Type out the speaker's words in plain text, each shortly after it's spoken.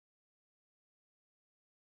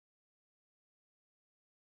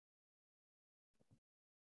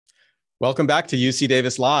Welcome back to UC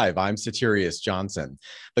Davis Live. I'm Satirius Johnson.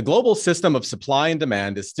 The global system of supply and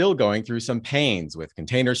demand is still going through some pains, with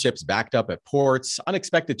container ships backed up at ports,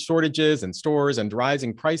 unexpected shortages in stores, and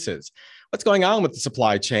rising prices. What's going on with the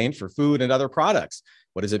supply chain for food and other products?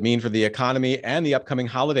 What does it mean for the economy and the upcoming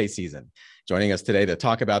holiday season? Joining us today to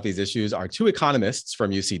talk about these issues are two economists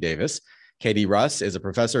from UC Davis. Kadee Russ is a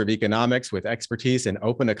professor of economics with expertise in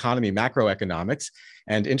open economy macroeconomics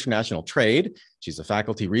and international trade. She's a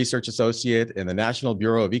faculty research associate in the National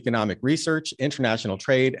Bureau of Economic Research, International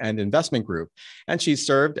Trade and Investment Group. And she's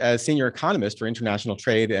served as senior economist for international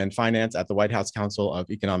trade and finance at the White House Council of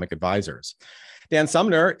Economic Advisors. Dan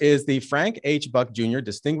Sumner is the Frank H. Buck Jr.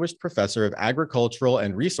 Distinguished Professor of Agricultural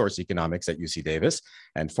and Resource Economics at UC Davis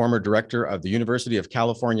and former director of the University of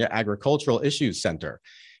California Agricultural Issues Center.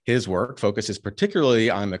 His work focuses particularly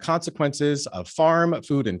on the consequences of farm,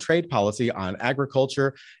 food, and trade policy on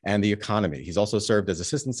agriculture and the economy. He's also served as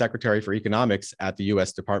Assistant Secretary for Economics at the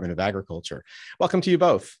U.S. Department of Agriculture. Welcome to you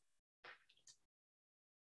both.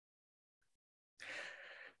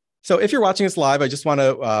 So if you're watching us live, I just want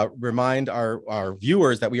to remind our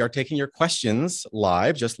viewers that we are taking your questions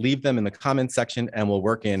live. Just leave them in the comments section and we'll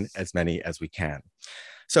work in as many as we can.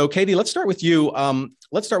 So Kadee, let's start with you.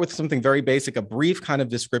 Let's start with something very basic, a brief kind of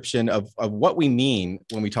description of what we mean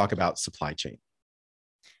when we talk about supply chain.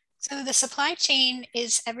 So the supply chain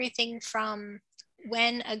is everything from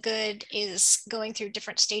when a good is going through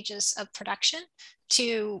different stages of production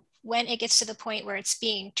to when it gets to the point where it's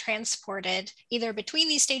being transported either between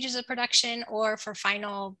these stages of production or for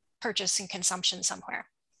final purchase and consumption somewhere.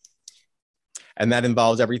 And that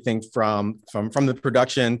involves everything from the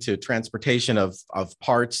production to transportation of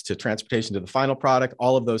parts to transportation to the final product.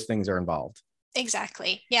 All of those things are involved.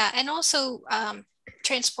 Exactly. Yeah. And also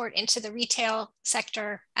transport into the retail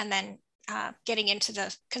sector and then getting into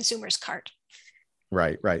the consumer's cart.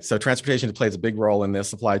 Right, right. So transportation plays a big role in this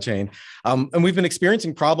supply chain. And we've been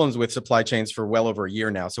experiencing problems with supply chains for well over a year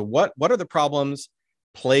now. So what are the problems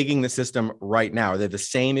plaguing the system right now? Are they the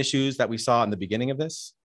same issues that we saw in the beginning of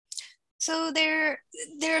this? So there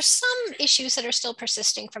are some issues that are still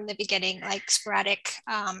persisting from the beginning, like sporadic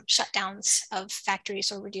shutdowns of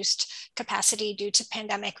factories or reduced capacity due to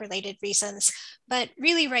pandemic-related reasons. But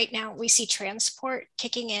really right now, we see transport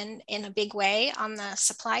kicking in a big way on the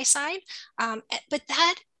supply side. But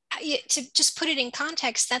that, to just put it in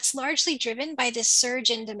context, that's largely driven by this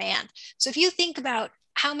surge in demand. So if you think about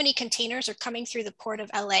how many containers are coming through the port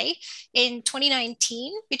of LA. In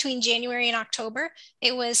 2019, between January and October,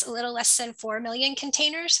 it was a little less than 4 million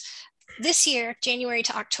containers. This year, January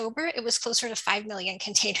to October, it was closer to 5 million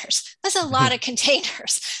containers. That's a lot of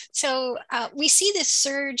containers. So we see this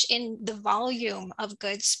surge in the volume of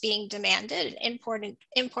goods being demanded,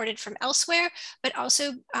 imported from elsewhere, but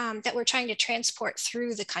also that we're trying to transport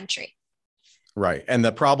through the country. Right. And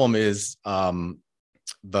the problem is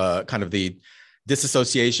the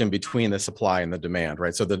disassociation between the supply and the demand,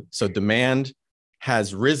 right? So demand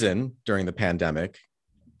has risen during the pandemic,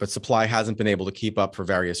 but supply hasn't been able to keep up for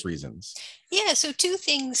various reasons. Yeah, so two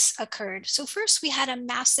things occurred. So first, we had a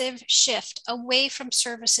massive shift away from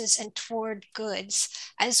services and toward goods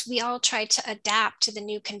as we all tried to adapt to the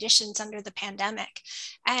new conditions under the pandemic.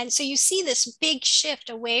 And so you see this big shift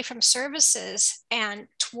away from services and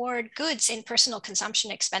toward goods in personal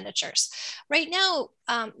consumption expenditures. Right now,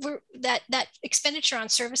 that expenditure on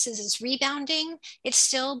services is rebounding. It's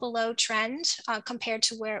still below trend compared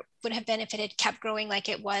to where it would have been if it had kept growing like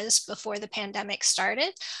it was before the pandemic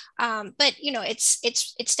started. But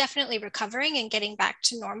it's definitely recovering and getting back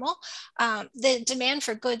to normal. The demand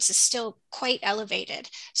for goods is still quite elevated.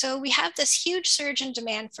 So we have this huge surge in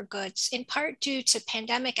demand for goods, in part due to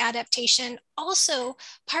pandemic adaptation, also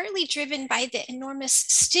partly driven by the enormous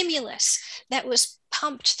stimulus that was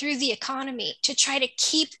pumped through the economy to try to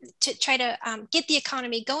get the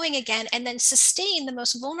economy going again and then sustain the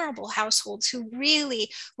most vulnerable households who really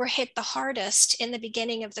were hit the hardest in the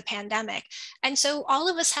beginning of the pandemic. And so all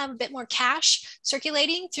of us have a bit more cash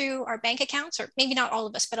circulating through our bank accounts, or maybe not all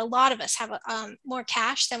of us, but a lot of us have more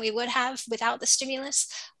cash than we would have without the stimulus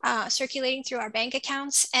circulating through our bank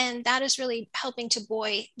accounts. And that is really helping to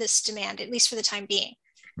buoy this demand, at least for the time being.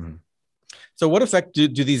 Mm-hmm. So what effect do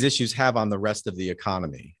these issues have on the rest of the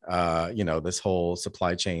economy? This whole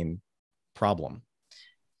supply chain problem.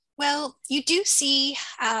 Well, you do see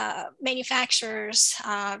manufacturers,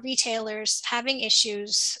 retailers having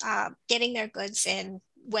issues getting their goods in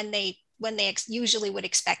when they usually would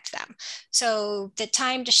expect them. So the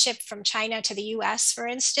time to ship from China to the US, for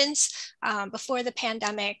instance, before the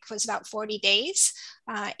pandemic was about 40 days.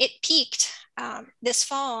 It peaked this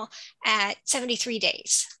fall at 73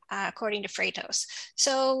 days, according to Freightos.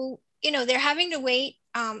 So they're having to wait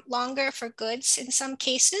longer for goods in some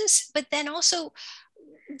cases, but then also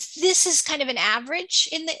this is kind of an average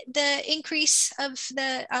in the increase of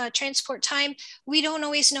the transport time. We don't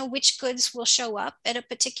always know which goods will show up at a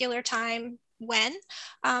particular time when.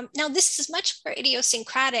 Now, this is much more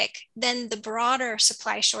idiosyncratic than the broader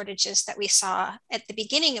supply shortages that we saw at the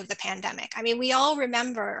beginning of the pandemic. I mean, we all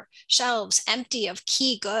remember shelves empty of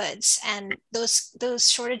key goods, and those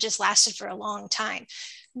shortages lasted for a long time.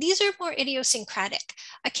 These are more idiosyncratic.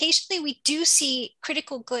 Occasionally, we do see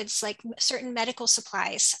critical goods like certain medical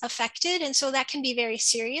supplies affected, and so that can be very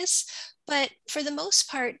serious. But for the most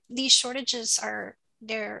part, these shortages are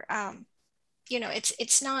they're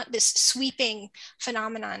it's not this sweeping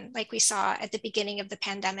phenomenon like we saw at the beginning of the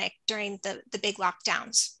pandemic during the big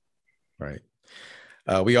lockdowns. Right.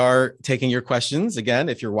 We are taking your questions. Again,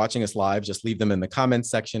 if you're watching us live, just leave them in the comments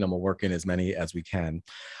section and we'll work in as many as we can.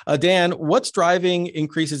 Dan, what's driving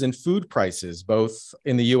increases in food prices, both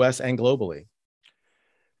in the US and globally?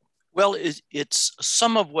 Well, it's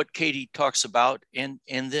some of what Kadee talks about, and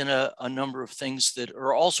then a number of things that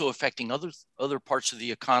are also affecting other parts of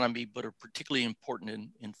the economy, but are particularly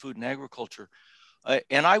important in food and agriculture.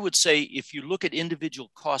 And I would say if you look at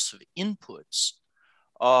individual costs of inputs,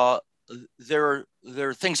 there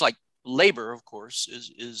are things like labor, of course,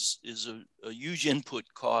 is a huge input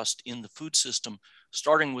cost in the food system,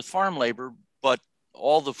 starting with farm labor, but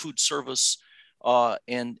all the food service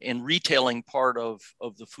and retailing part of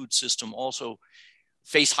the food system also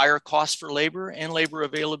face higher costs for labor and labor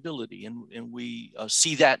availability. And we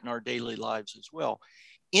see that in our daily lives as well.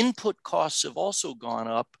 Input costs have also gone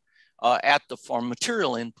up at the farm,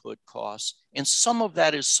 material input costs. And some of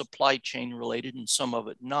that is supply chain related and some of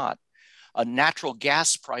it not. Natural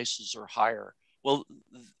gas prices are higher. Well,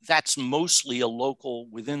 that's mostly a local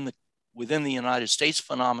within the United States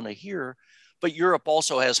phenomena here, but Europe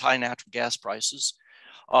also has high natural gas prices.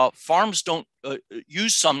 Farms don't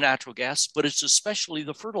use some natural gas, but it's especially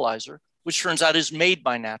the fertilizer, which turns out is made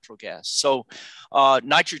by natural gas. So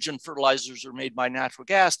nitrogen fertilizers are made by natural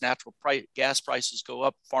gas. Gas prices go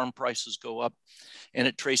up, farm prices go up, and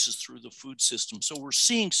it traces through the food system. So we're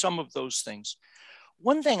seeing some of those things.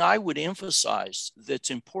 One thing I would emphasize that's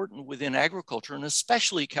important within agriculture, and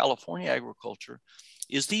especially California agriculture,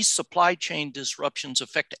 is these supply chain disruptions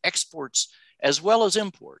affect exports as well as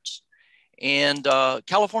imports. And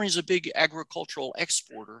California is a big agricultural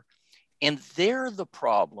exporter, and there the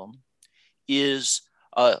problem is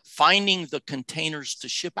finding the containers to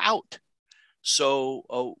ship out.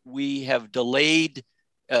 So we have delayed,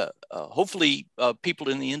 hopefully people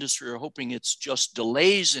in the industry are hoping it's just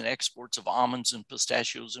delays in exports of almonds and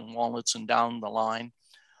pistachios and walnuts and down the line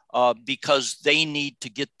because they need to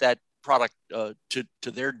get that product to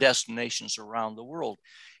their destinations around the world.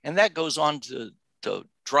 And that goes on to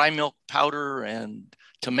dry milk powder and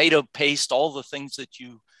tomato paste, all the things that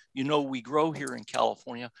you know we grow here in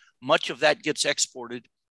California. Much of that gets exported.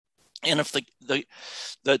 And if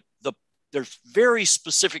there's very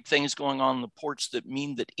specific things going on in the ports that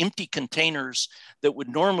mean that empty containers that would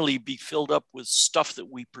normally be filled up with stuff that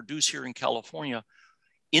we produce here in California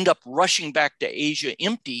end up rushing back to Asia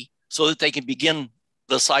empty so that they can begin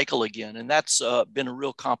the cycle again. And that's been a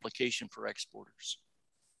real complication for exporters.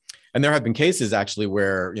 And there have been cases actually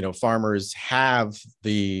where, farmers have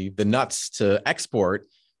the nuts to export,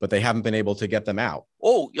 but they haven't been able to get them out.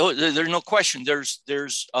 Oh, there's no question.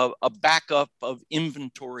 There's a backup of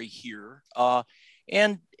inventory here,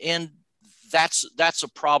 and that's a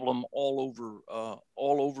problem all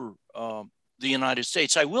over the United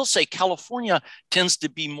States. I will say California tends to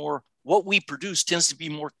be more, what we produce tends to be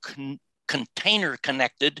more container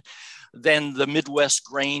connected than the Midwest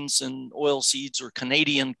grains and oil seeds or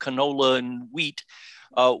Canadian canola and wheat,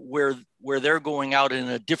 where they're going out in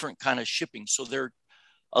a different kind of shipping. So they're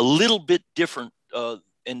a little bit different,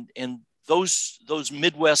 and those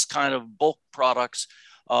Midwest kind of bulk products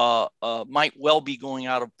might well be going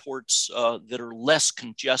out of ports that are less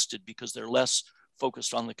congested because they're less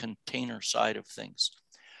focused on the container side of things.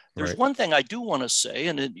 There's one thing I do want to say,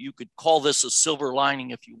 and you could call this a silver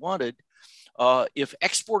lining if you wanted. If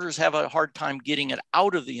exporters have a hard time getting it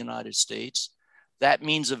out of the United States, that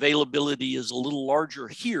means availability is a little larger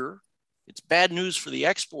here. It's bad news for the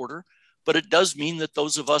exporter, but it does mean that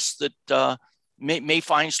those of us that may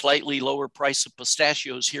find slightly lower price of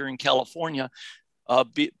pistachios here in California,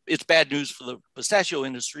 it's bad news for the pistachio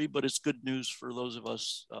industry, but it's good news for those of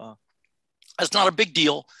us. That's not a big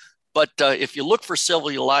deal, but if you look for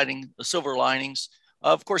silver linings,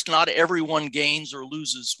 of course, not everyone gains or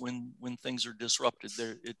loses when things are disrupted.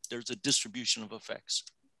 There's a distribution of effects.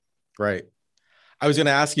 Right. I was going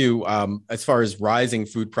to ask you, as far as rising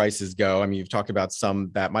food prices go, I mean, you've talked about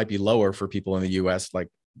some that might be lower for people in the US, like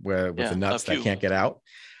with the nuts that can't get out.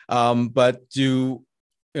 But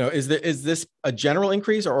is this a general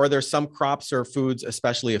increase, or are there some crops or foods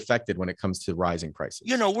especially affected when it comes to rising prices?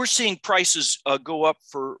 We're seeing prices go up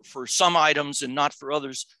for some items and not for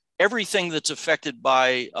others. Everything that's affected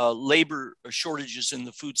by labor shortages in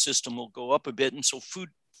the food system will go up a bit. And so food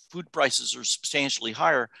prices are substantially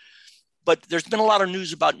higher. But there's been a lot of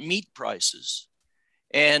news about meat prices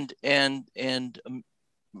and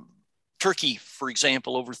turkey, for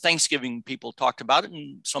example, over Thanksgiving, people talked about it,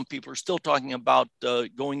 and some people are still talking about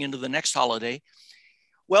going into the next holiday.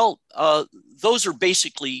 Well, those are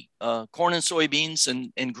basically corn and soybeans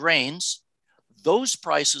and grains. Those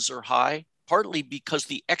prices are high, partly because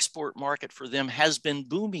the export market for them has been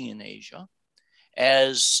booming in Asia.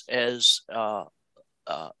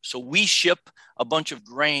 So we ship a bunch of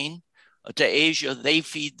grain to Asia. They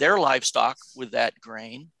feed their livestock with that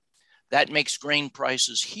grain. That makes grain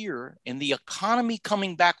prices here, and the economy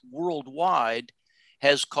coming back worldwide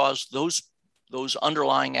has caused those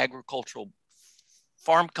underlying agricultural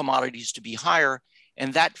farm commodities to be higher,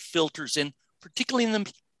 and that filters in, particularly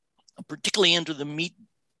into the meat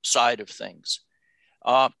side of things.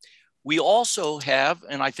 We also have,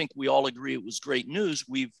 and I think we all agree it was great news,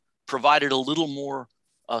 we've provided a little more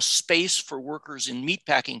space for workers in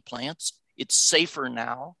meatpacking plants. It's safer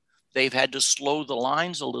now. They've had to slow the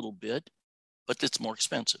lines a little bit, but it's more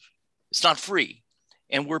expensive. It's not free,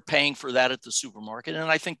 and we're paying for that at the supermarket. And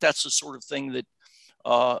I think that's the sort of thing that,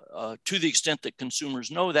 to the extent that consumers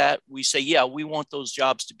know that, we say, yeah, we want those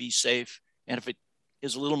jobs to be safe. And if it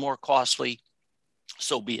is a little more costly,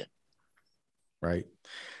 so be it. Right.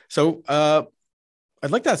 So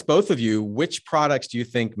I'd like to ask both of you, which products do you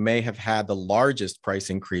think may have had the largest price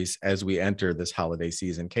increase as we enter this holiday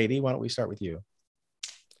season? Kadee, why don't we start with you?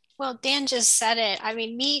 Well, Dan just said it. I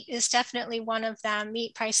mean, meat is definitely one of them.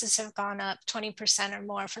 Meat prices have gone up 20% or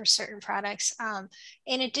more for certain products.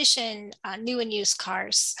 In addition, new and used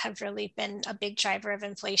cars have really been a big driver of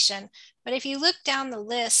inflation. But if you look down the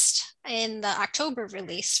list in the October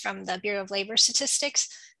release from the Bureau of Labor Statistics,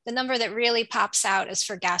 the number that really pops out is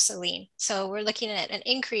for gasoline. So we're looking at an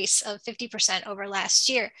increase of 50% over last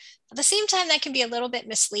year. At the same time, that can be a little bit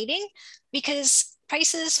misleading because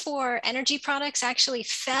prices for energy products actually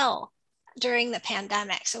fell during the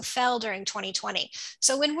pandemic, so fell during 2020.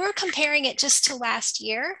 So when we're comparing it just to last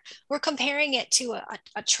year, we're comparing it to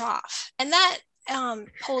a trough. And that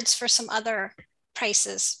holds for some other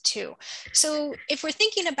prices too. So if we're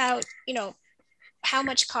thinking about, how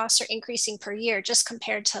much costs are increasing per year just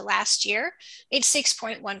compared to last year, it's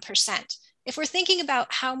 6.1%. If we're thinking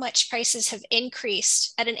about how much prices have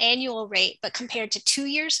increased at an annual rate, but compared to 2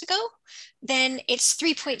 years ago, then it's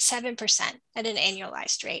 3.7% at an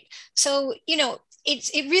annualized rate. So,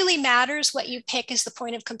 it really matters what you pick as the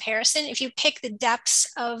point of comparison. If you pick the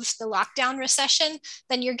depths of the lockdown recession,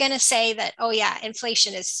 then you're going to say that, oh yeah,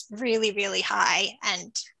 inflation is really, really high.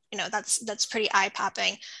 And, that's pretty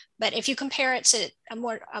eye-popping. But if you compare it to a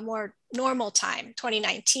more normal time,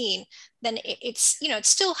 2019, then it's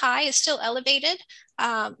still high, it's still elevated,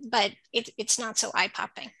 but it's not so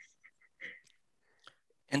eye-popping.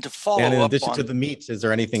 And to follow up, in up addition to the meats, is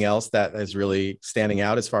there anything else that is really standing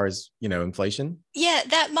out as far as inflation? Yeah,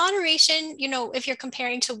 that moderation, if you're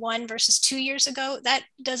comparing to 1 versus 2 years ago, that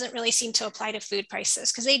doesn't really seem to apply to food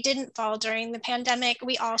prices because they didn't fall during the pandemic.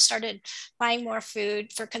 We all started buying more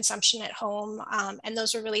food for consumption at home, and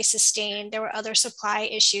those were really sustained. There were other supply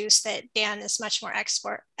issues that Dan is much more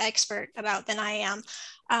expert about than I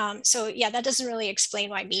am. So yeah, that doesn't really explain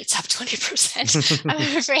why meat's up 20%,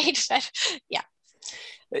 I'm afraid, but yeah.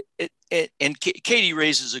 And Kadee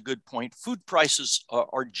raises a good point. Food prices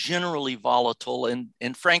are generally volatile,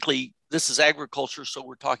 and frankly, this is agriculture, so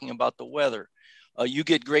we're talking about the weather. You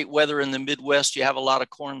get great weather in the Midwest, you have a lot of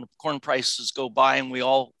corn prices go by, and we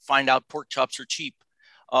all find out pork chops are cheap.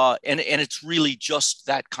 And it's really just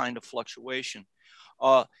that kind of fluctuation.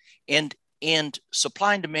 And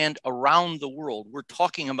supply and demand around the world, we're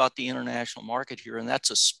talking about the international market here, and that's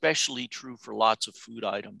especially true for lots of food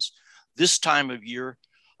items. This time of year,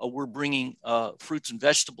 we're bringing fruits and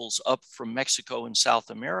vegetables up from Mexico and South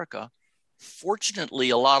America. Fortunately,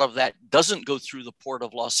 a lot of that doesn't go through the port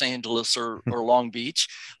of Los Angeles or Long Beach.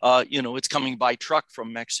 It's coming by truck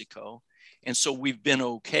from Mexico. And so we've been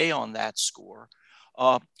okay on that score.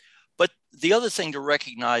 But the other thing to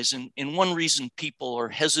recognize, and one reason people are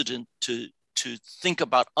hesitant to think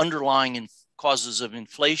about underlying causes of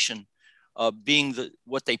inflation being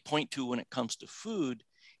what they point to when it comes to food,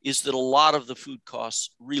 is that a lot of the food costs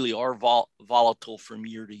really are volatile from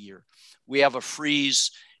year to year. We have a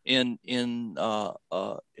freeze in the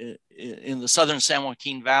southern San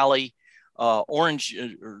Joaquin Valley. Orange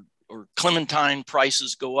or clementine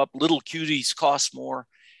prices go up. Little cuties cost more.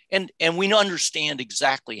 And we understand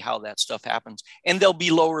exactly how that stuff happens. And they'll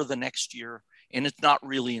be lower the next year. And it's not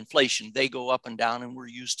really inflation. They go up and down, and we're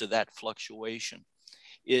used to that fluctuation.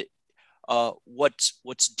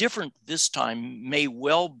 What's different this time may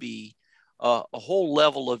well be a whole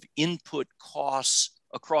level of input costs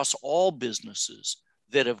across all businesses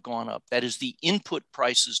that have gone up. That is, the input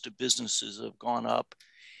prices to businesses have gone up.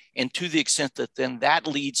 And to the extent that then that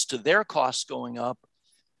leads to their costs going up,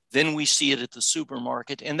 then we see it at the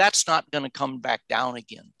supermarket. And that's not going to come back down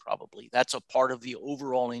again, probably. That's a part of the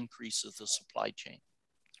overall increase of the supply chain.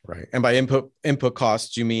 Right. And by input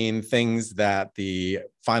costs, you mean things that the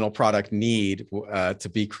final product need to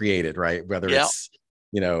be created, right? Whether it's,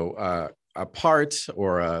 a part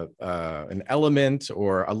or an element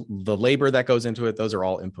or the labor that goes into it, those are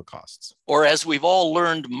all input costs. Or as we've all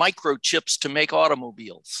learned, microchips to make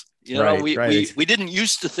automobiles. We didn't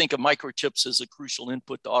used to think of microchips as a crucial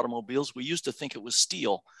input to automobiles. We used to think it was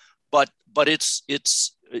steel, but it's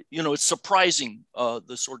surprising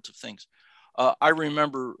the sorts of things. I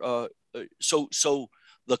remember, so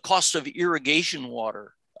the cost of irrigation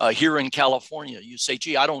water here in California, you say,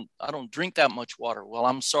 gee, I don't drink that much water. Well,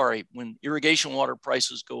 I'm sorry. When irrigation water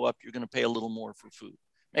prices go up, you're going to pay a little more for food.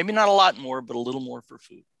 Maybe not a lot more, but a little more for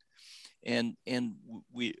food. And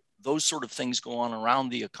those sort of things go on around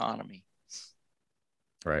the economy.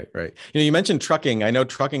 Right. You mentioned trucking. I know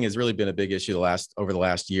trucking has really been a big issue over the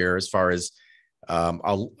last year, as far as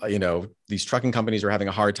these trucking companies are having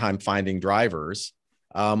a hard time finding drivers.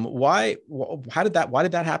 Why did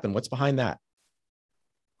that happen? What's behind that?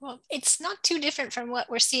 Well, it's not too different from what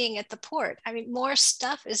we're seeing at the port. I mean, more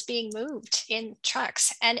stuff is being moved in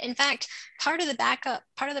trucks. And in fact, part of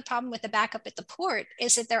the problem with the backup at the port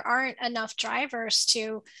is that there aren't enough drivers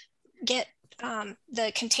to get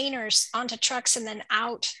the containers onto trucks and then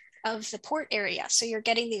out of the port area. So you're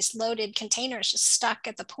getting these loaded containers just stuck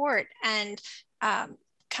at the port, and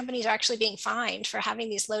companies are actually being fined for having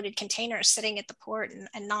these loaded containers sitting at the port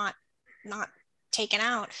and not taken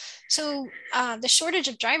out. So the shortage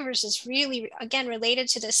of drivers is really, again, related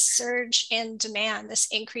to this surge in demand, this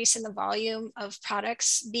increase in the volume of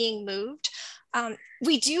products being moved.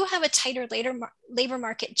 We do have a tighter labor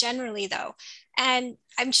market generally, though. And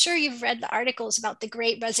I'm sure you've read the articles about the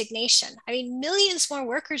Great Resignation. I mean, millions more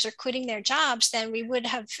workers are quitting their jobs than we would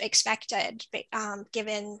have expected,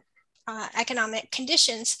 given economic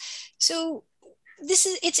conditions. So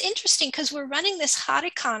it's interesting because we're running this hot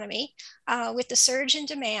economy with the surge in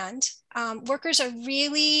demand. Workers are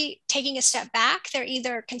really taking a step back. They're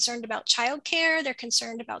either concerned about childcare, they're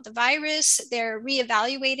concerned about the virus, they're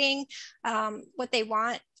reevaluating what they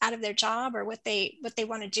want out of their job or what they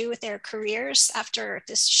want to do with their careers after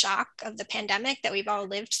this shock of the pandemic that we've all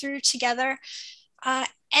lived through together.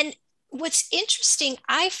 And what's interesting,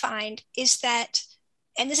 I find, is that,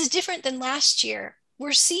 and this is different than last year,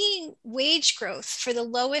 we're seeing wage growth for the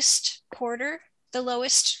lowest quarter, so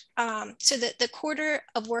the quarter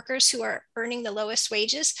of workers who are earning the lowest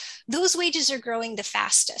wages, those wages are growing the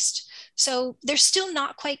fastest. So they're still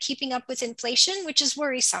not quite keeping up with inflation, which is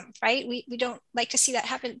worrisome, right? We don't like to see that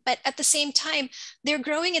happen. But at the same time, they're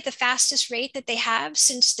growing at the fastest rate that they have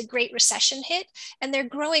since the Great Recession hit, and they're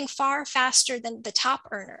growing far faster than the top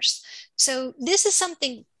earners. So this is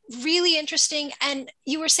something really interesting. And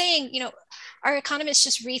you were saying, are economists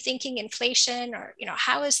just rethinking inflation, or,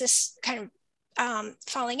 how is this kind of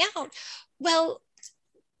falling out? Well,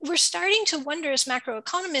 we're starting to wonder as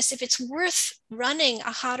macroeconomists if it's worth running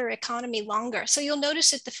a hotter economy longer. So you'll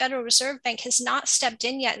notice that the Federal Reserve Bank has not stepped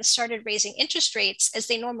in yet and started raising interest rates as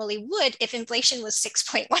they normally would if inflation was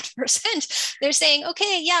 6.1%. They're saying,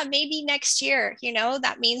 okay, yeah, maybe next year,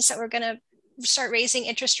 that means that we're going to start raising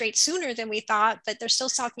interest rates sooner than we thought, but they're still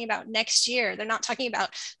talking about next year. They're not talking about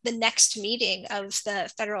the next meeting of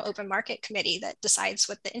the Federal Open Market Committee that decides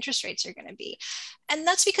what the interest rates are going to be. And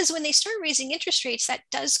that's because when they start raising interest rates, that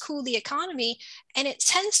does cool the economy, and it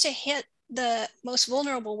tends to hit the most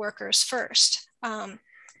vulnerable workers first.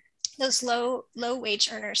 Those low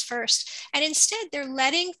wage earners first. And instead, they're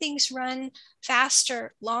letting things run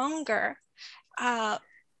faster, longer,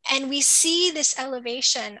 and we see this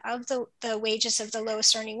elevation of the wages of the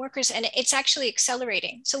lowest earning workers, and it's actually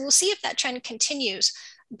accelerating. So we'll see if that trend continues.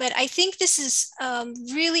 But I think this is a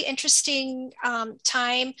really interesting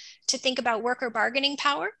time to think about worker bargaining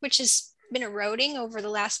power, which is been eroding over the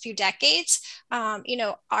last few decades.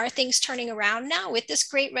 Are things turning around now with this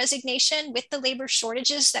great resignation, with the labor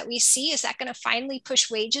shortages that we see? Is that going to finally push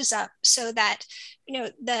wages up so that,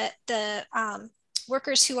 the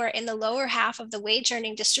workers who are in the lower half of the wage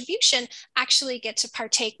earning distribution actually get to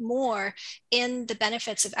partake more in the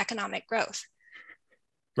benefits of economic growth?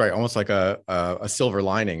 Right. Almost like a silver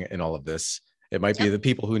lining in all of this. It might be the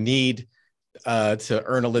people who need to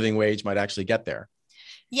earn a living wage might actually get there.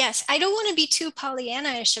 Yes, I don't want to be too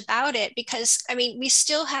Pollyanna-ish about it because, I mean, we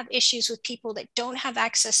still have issues with people that don't have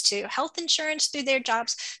access to health insurance through their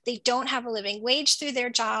jobs. They don't have a living wage through their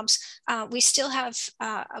jobs. We still have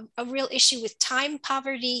a real issue with time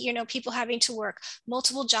poverty, people having to work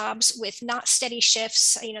multiple jobs with not steady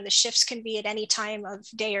shifts. The shifts can be at any time of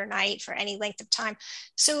day or night for any length of time.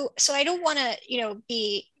 So I don't want to,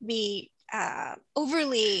 be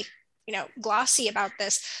overly glossy about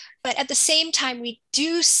this. But at the same time, we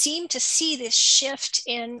do seem to see this shift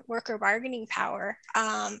in worker bargaining power,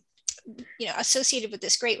 associated with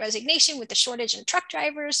this great resignation, with the shortage in truck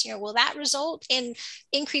drivers. Will that result in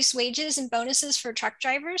increased wages and bonuses for truck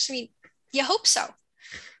drivers? I mean, you hope so.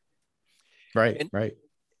 Right, right.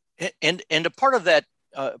 And a part of that,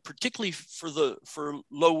 particularly for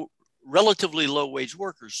relatively low wage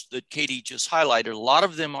workers that Kadee just highlighted, a lot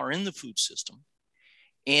of them are in the food system.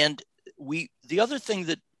 And the other thing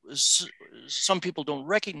that some people don't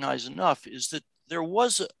recognize enough is that there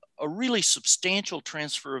was a really substantial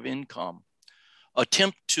transfer of income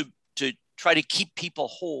attempt to try to keep people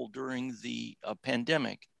whole during the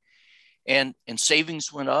pandemic, and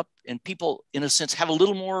savings went up, and people, in a sense, have a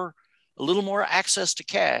little more access to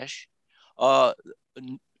cash.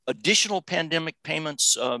 Additional pandemic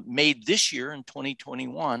payments made this year in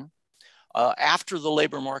 2021 after the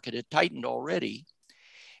labor market had tightened already.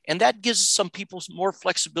 And that gives some people more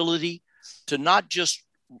flexibility to not just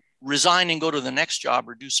resign and go to the next job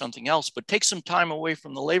or do something else, but take some time away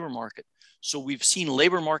from the labor market. So we've seen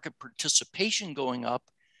labor market participation going up,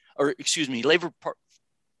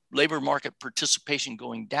 labor market participation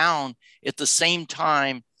going down at the same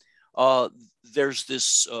time. There's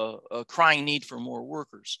this crying need for more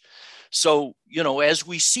workers. So, as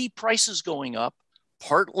we see prices going up,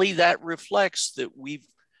 partly that reflects that we've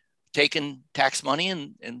taken tax money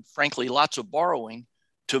and frankly, lots of borrowing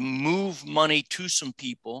to move money to some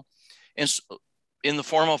people, and in the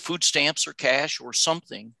form of food stamps or cash or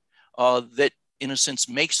something that, in a sense,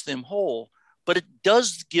 makes them whole. But it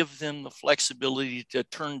does give them the flexibility to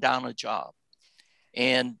turn down a job.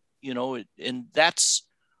 And, and that's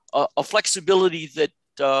a flexibility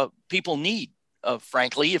that people need,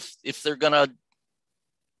 frankly, if they're going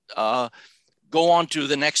to go on to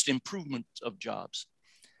the next improvement of jobs.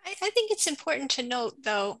 I think it's important to note,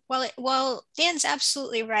 though, while Dan's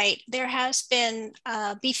absolutely right, there has been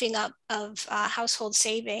beefing up of household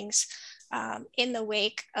savings in the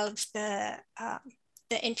wake of the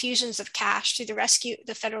infusions of cash through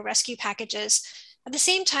the federal rescue packages. At the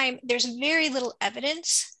same time, there's very little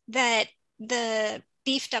evidence that the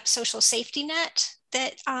beefed up social safety net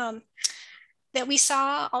that we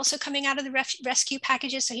saw also coming out of the rescue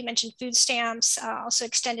packages. So he mentioned food stamps, also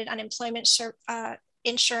extended unemployment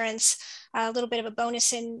insurance, a little bit of a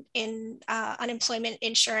bonus in unemployment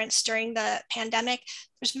insurance during the pandemic.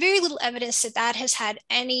 There's very little evidence that has had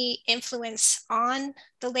any influence on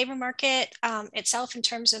the labor market itself in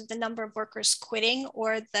terms of the number of workers quitting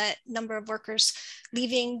or the number of workers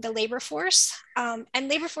leaving the labor force. And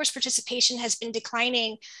labor force participation has been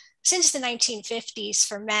declining since the 1950s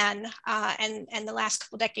for men and the last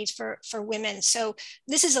couple decades for women. So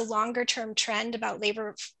this is a longer term trend about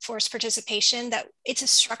labor force participation, that it's a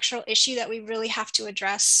structural issue that we really have to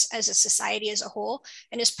address as a society as a whole,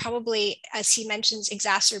 and is probably, as he mentions,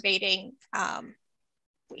 exacerbating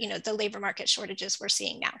the labor market shortages we're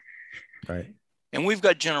seeing now. Right. And we've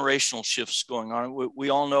got generational shifts going on.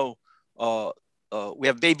 We all know we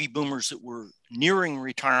have baby boomers that were nearing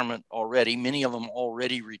retirement already. Many of them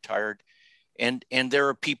already retired. And there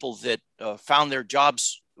are people that found their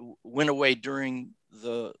jobs went away during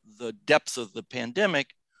the depth of the pandemic,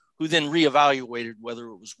 who then reevaluated whether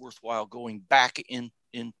it was worthwhile going back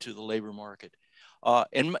into the labor market.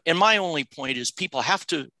 And my only point is people have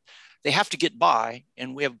to get by.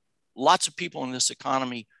 And we have lots of people in this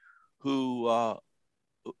economy who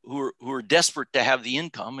are desperate to have the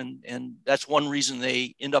income. And that's one reason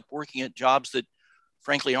they end up working at jobs that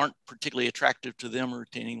frankly aren't particularly attractive to them or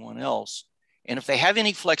to anyone else. And if they have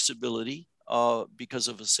any flexibility because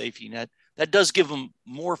of a safety net, that does give them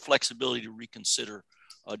more flexibility to reconsider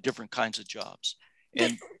different kinds of jobs.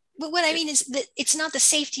 And But what I mean is that it's not the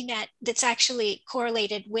safety net that's actually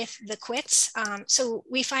correlated with the quits. So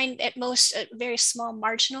we find at most a very small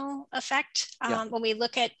marginal effect when we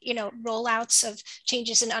look at, rollouts of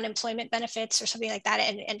changes in unemployment benefits or something like that,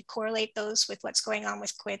 and correlate those with what's going on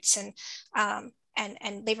with quits and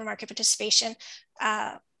labor market participation.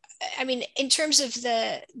 I mean, in terms of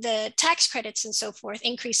the tax credits and so forth,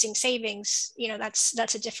 increasing savings,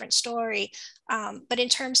 that's a different story. But in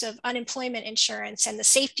terms of unemployment insurance and the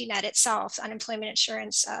safety net itself, unemployment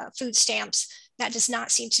insurance, food stamps, that does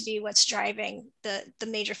not seem to be what's driving the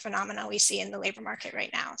major phenomena we see in the labor market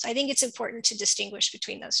right now. So I think it's important to distinguish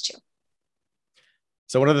between those two.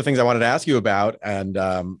 So one of the things I wanted to ask you about, and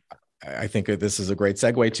I think this is a great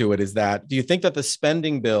segue to it, is that do you think that the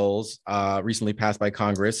spending bills recently passed by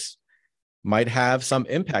Congress might have some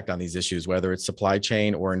impact on these issues, whether it's supply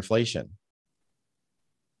chain or inflation?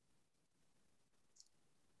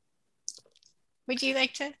 Would you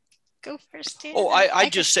like to go first, Dan? Oh, I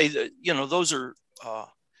just say that, those are,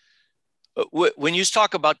 when you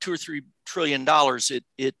talk about $2 or $3 trillion,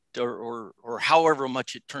 or however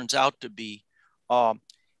much it turns out to be,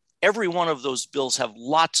 every one of those bills have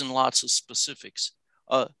lots and lots of specifics.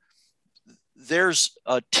 There's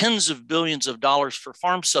tens of billions of dollars for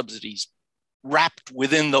farm subsidies wrapped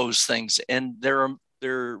within those things. And there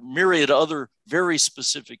are myriad other very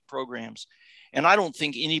specific programs. And I don't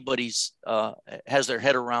think anybody's has their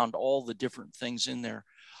head around all the different things in there.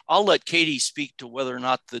 I'll let Kadee speak to whether or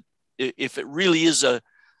not if it really is a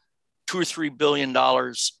 $2 or $3 billion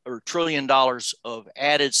or $1 trillion of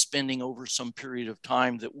added spending over some period of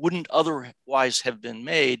time that wouldn't otherwise have been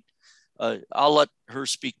made. I'll let her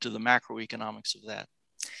speak to the macroeconomics of that.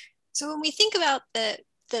 So when we think about the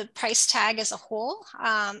price tag as a whole,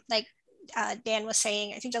 like Dan was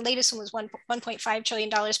saying, I think the latest one was $1.5 trillion,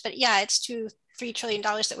 but yeah, it's $2-3 trillion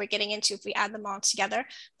that we're getting into if we add them all together.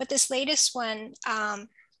 But this latest one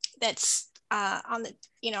that's on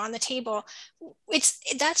the table,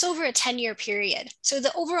 that's over a 10-year period. So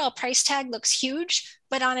the overall price tag looks huge,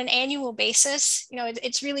 but on an annual basis,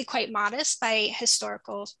 it's really quite modest by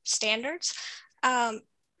historical standards.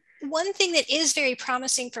 One thing that is very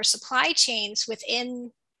promising for supply chains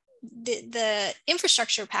within the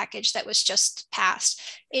infrastructure package that was just passed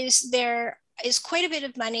is there is quite a bit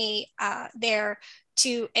of money there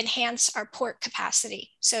to enhance our port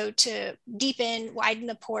capacity. So to deepen, widen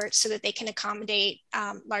the ports so that they can accommodate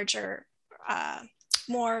larger,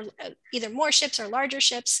 either more ships or larger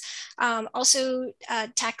ships. Also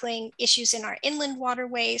tackling issues in our inland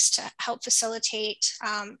waterways to help facilitate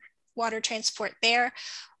water transport there.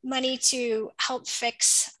 Money to help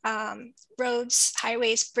fix roads,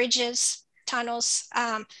 highways, bridges, tunnels.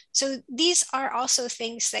 So these are also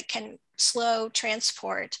things that can slow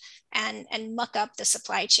transport and muck up the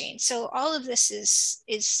supply chain. So all of this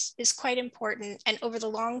is quite important, and over the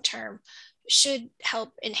long term should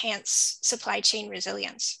help enhance supply chain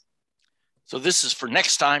resilience. So this is for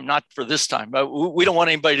next time, not for this time. We don't want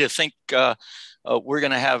anybody to think we're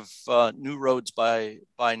going to have new roads by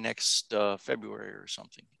next February or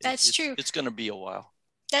something. That's true. It's going to be a while.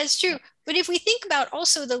 That's true. But if we think about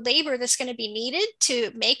also the labor that's going to be needed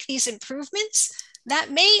to make these improvements,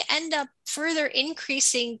 that may end up further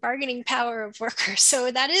increasing bargaining power of workers. So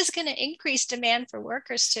that is going to increase demand for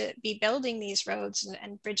workers to be building these roads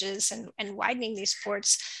and bridges and widening these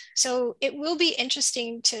ports. So it will be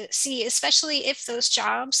interesting to see, especially if those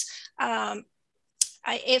jobs,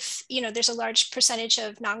 if there's a large percentage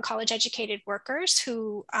of non-college educated workers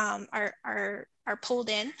who are pulled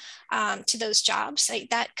in to those jobs,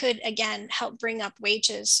 that could again help bring up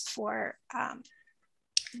wages for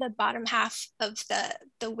the bottom half of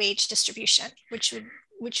the wage distribution, which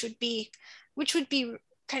would be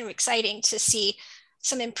kind of exciting to see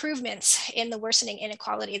some improvements in the worsening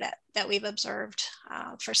inequality that we've observed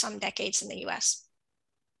for some decades in the U.S.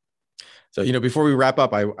 So before we wrap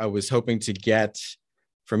up, I was hoping to get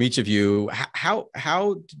from each of you,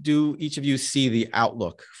 how do each of you see the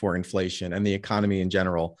outlook for inflation and the economy in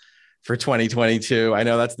general for 2022? I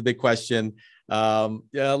know that's the big question.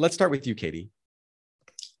 Let's start with you, Kadee.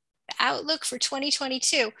 The outlook for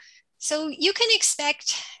 2022. So you can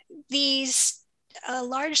expect these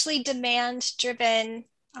largely demand-driven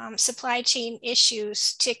supply chain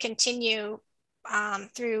issues to continue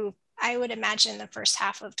through, I would imagine, the first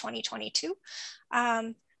half of 2022.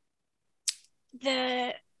 And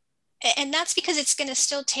that's because it's going to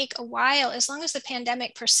still take a while. As long as the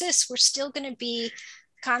pandemic persists, we're still going to be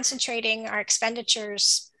concentrating our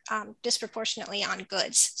expenditures disproportionately on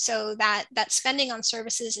goods. So that spending on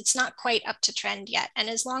services, it's not quite up to trend yet. And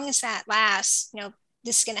as long as that lasts,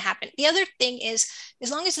 this is going to happen. The other thing is,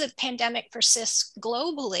 as long as the pandemic persists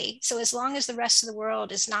globally, so as long as the rest of the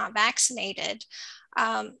world is not vaccinated,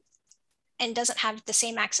 and doesn't have the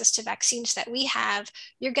same access to vaccines that we have,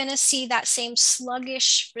 you're going to see that same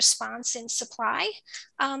sluggish response in supply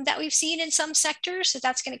that we've seen in some sectors. So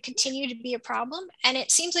that's going to continue to be a problem. And it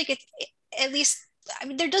seems like at least, I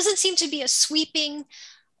mean, there doesn't seem to be a sweeping,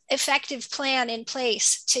 effective plan in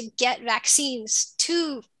place to get vaccines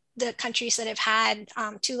to the countries that have had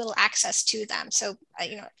too little access to them. So,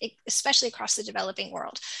 especially across the developing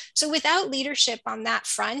world. So without leadership on that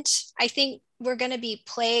front, I think we're going to be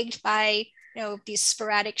plagued by, these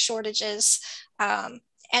sporadic shortages. And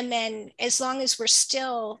then as long as we're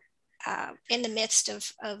still in the midst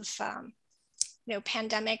of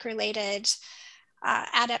pandemic related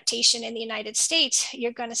adaptation in the United States,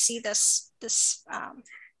 you're going to see this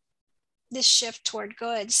shift toward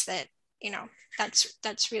goods that,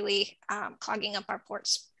 that's really clogging up our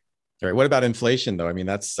ports. All right. What about inflation, though? I mean,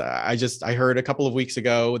 that's I heard a couple of weeks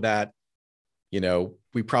ago that,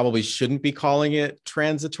 we probably shouldn't be calling it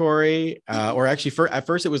transitory, or actually, at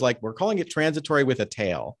first it was like, we're calling it transitory with a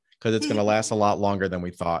tail because it's going to last a lot longer than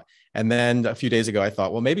we thought. And then a few days ago, I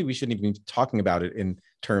thought, well, maybe we shouldn't even be talking about it in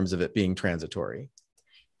terms of it being transitory.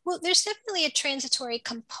 Well, there's definitely a transitory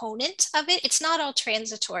component of it. It's not all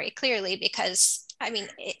transitory, clearly, because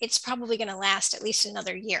it's probably going to last at least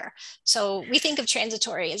another year. So we think of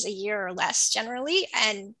transitory as a year or less generally,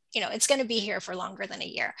 and it's going to be here for longer than a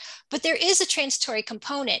year. But there is a transitory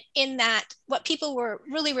component in that what people were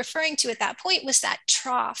really referring to at that point was that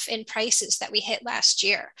trough in prices that we hit last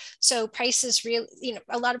year. So prices really,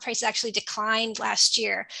 a lot of prices actually declined last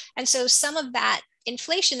year. And so some of that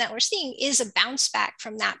inflation that we're seeing is a bounce back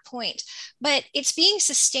from that point, but it's being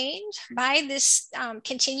sustained by this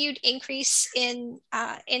continued increase in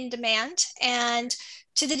demand. And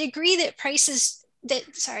to the degree that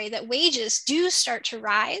that wages do start to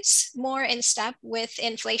rise more in step with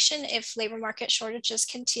inflation, if labor market shortages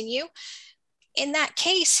continue, in that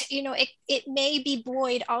case, it may be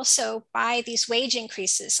buoyed also by these wage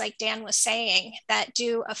increases, like Dan was saying, that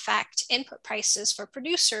do affect input prices for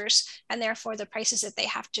producers and therefore the prices that they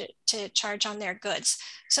have to charge on their goods.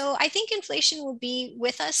 So I think inflation will be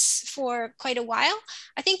with us for quite a while.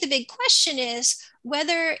 I think the big question is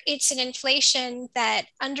whether it's an inflation that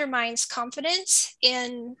undermines confidence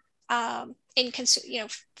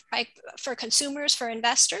for consumers, for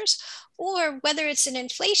investors, or whether it's an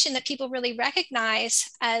inflation that people really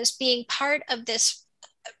recognize as being part of this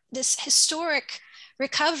historic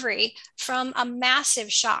recovery from a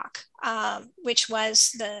massive shock, which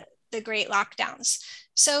was the great lockdowns.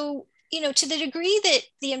 So, to the degree that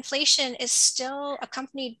the inflation is still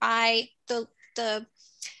accompanied by the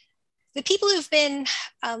people who've been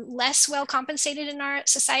less well compensated in our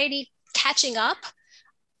society catching up,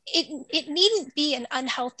 it needn't be an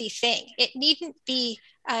unhealthy thing. It needn't be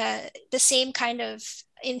the same kind of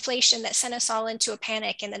inflation that sent us all into a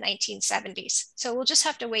panic in the 1970s. So we'll just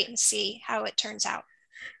have to wait and see how it turns out.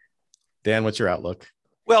 Dan, what's your outlook?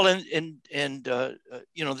 Well, and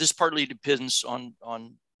this partly depends on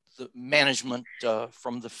the management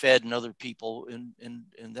from the Fed and other people,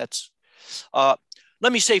 and that's.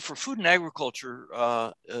 Let me say, for food and agriculture,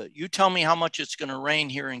 you tell me how much it's going to rain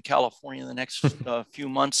here in California in the next few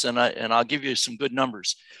months, and I'll give you some good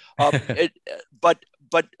numbers.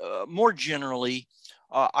 But more generally,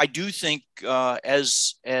 I do think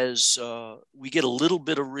as we get a little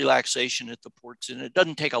bit of relaxation at the ports, and it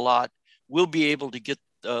doesn't take a lot, we'll be able to get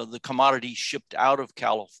the commodities shipped out of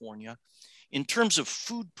California. In terms of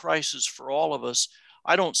food prices for all of us,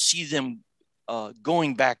 I don't see them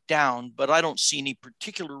going back down, but I don't see any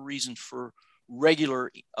particular reason for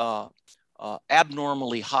regular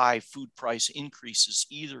abnormally high food price increases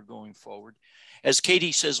either going forward. As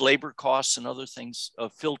Kadee says, labor costs and other things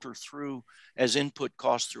filter through as input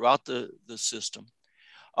costs throughout the system.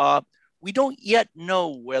 We don't yet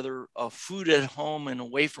know whether food at home and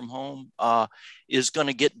away from home is going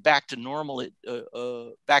to get back to normal.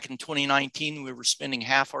 Back in 2019, we were spending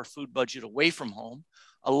half our food budget away from home.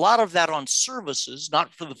 A lot of that on services,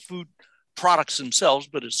 not for the food products themselves,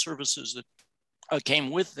 but as services that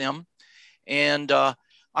came with them. And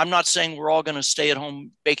I'm not saying we're all going to stay at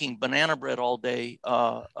home baking banana bread all day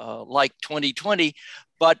like 2020,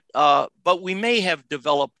 but we may have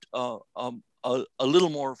developed a little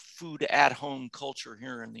more food at home culture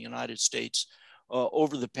here in the United States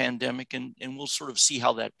over the pandemic, and we'll sort of see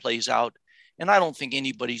how that plays out. And I don't think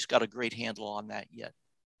anybody's got a great handle on that yet.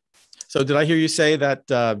 So did I hear you say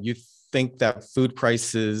that you think that food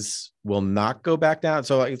prices will not go back down?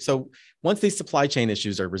 So once these supply chain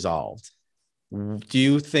issues are resolved, Do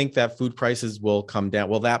you think that food prices will come down?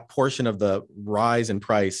 Will that portion of the rise in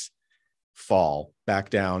price fall back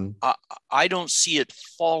down? I don't see it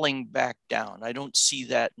falling back down. I don't see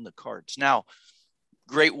that in the cards. Now,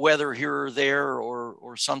 great weather here or there,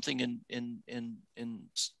 or something in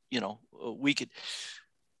we could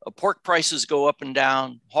pork prices go up and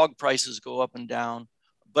down, hog prices go up and down,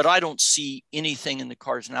 but I don't see anything in the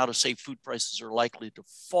cards now to say food prices are likely to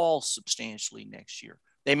fall substantially next year.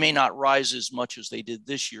 They may not rise as much as they did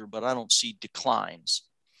this year, but I don't see declines.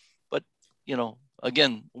 But,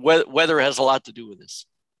 again, weather has a lot to do with this.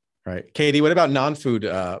 Right. Kadee, what about non-food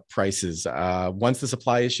prices? Once the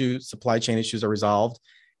supply chain issues are resolved,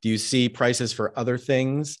 do you see prices for other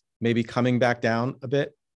things maybe coming back down a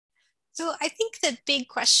bit? So I think the big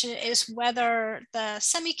question is whether the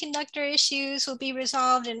semiconductor issues will be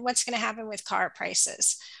resolved and what's going to happen with car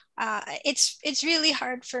prices. It's really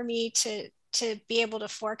hard for me to be able to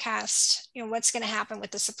forecast, what's going to happen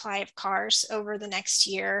with the supply of cars over the next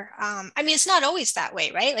year. It's not always that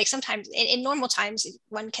way, right? Like sometimes in normal times,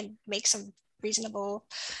 one can make some reasonable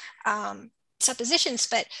suppositions,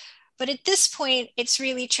 but at this point, it's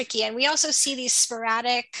really tricky. And we also see these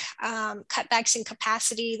sporadic cutbacks in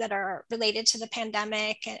capacity that are related to the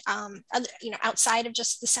pandemic, outside of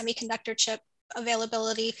just the semiconductor chip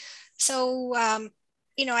availability. So, I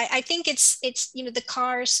think it's the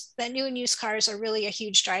cars, the new and used cars are really a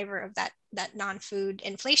huge driver of that non-food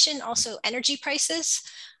inflation. Also, energy prices.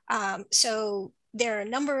 So there are a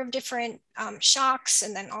number of different shocks,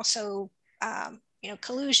 and then also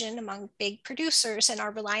collusion among big producers and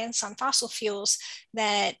our reliance on fossil fuels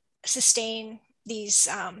that sustain these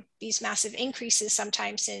massive increases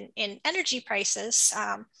sometimes in energy prices.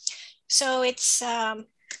 So it's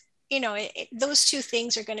those two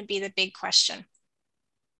things are going to be the big question.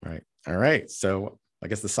 Right. All right. So I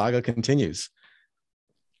guess the saga continues.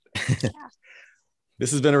 Yeah.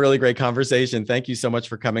 This has been a really great conversation. Thank you so much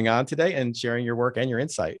for coming on today and sharing your work and your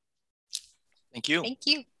insight. Thank you. Thank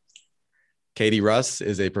you. Kadee Russ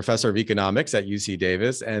is a professor of economics at UC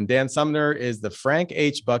Davis, and Dan Sumner is the Frank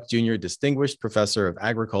H. Buck Jr. Distinguished Professor of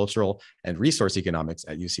Agricultural and Resource Economics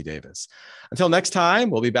at UC Davis. Until next time,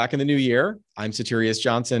 we'll be back in the new year. I'm Satirius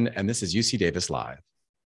Johnson, and this is UC Davis Live.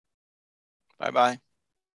 Bye-bye.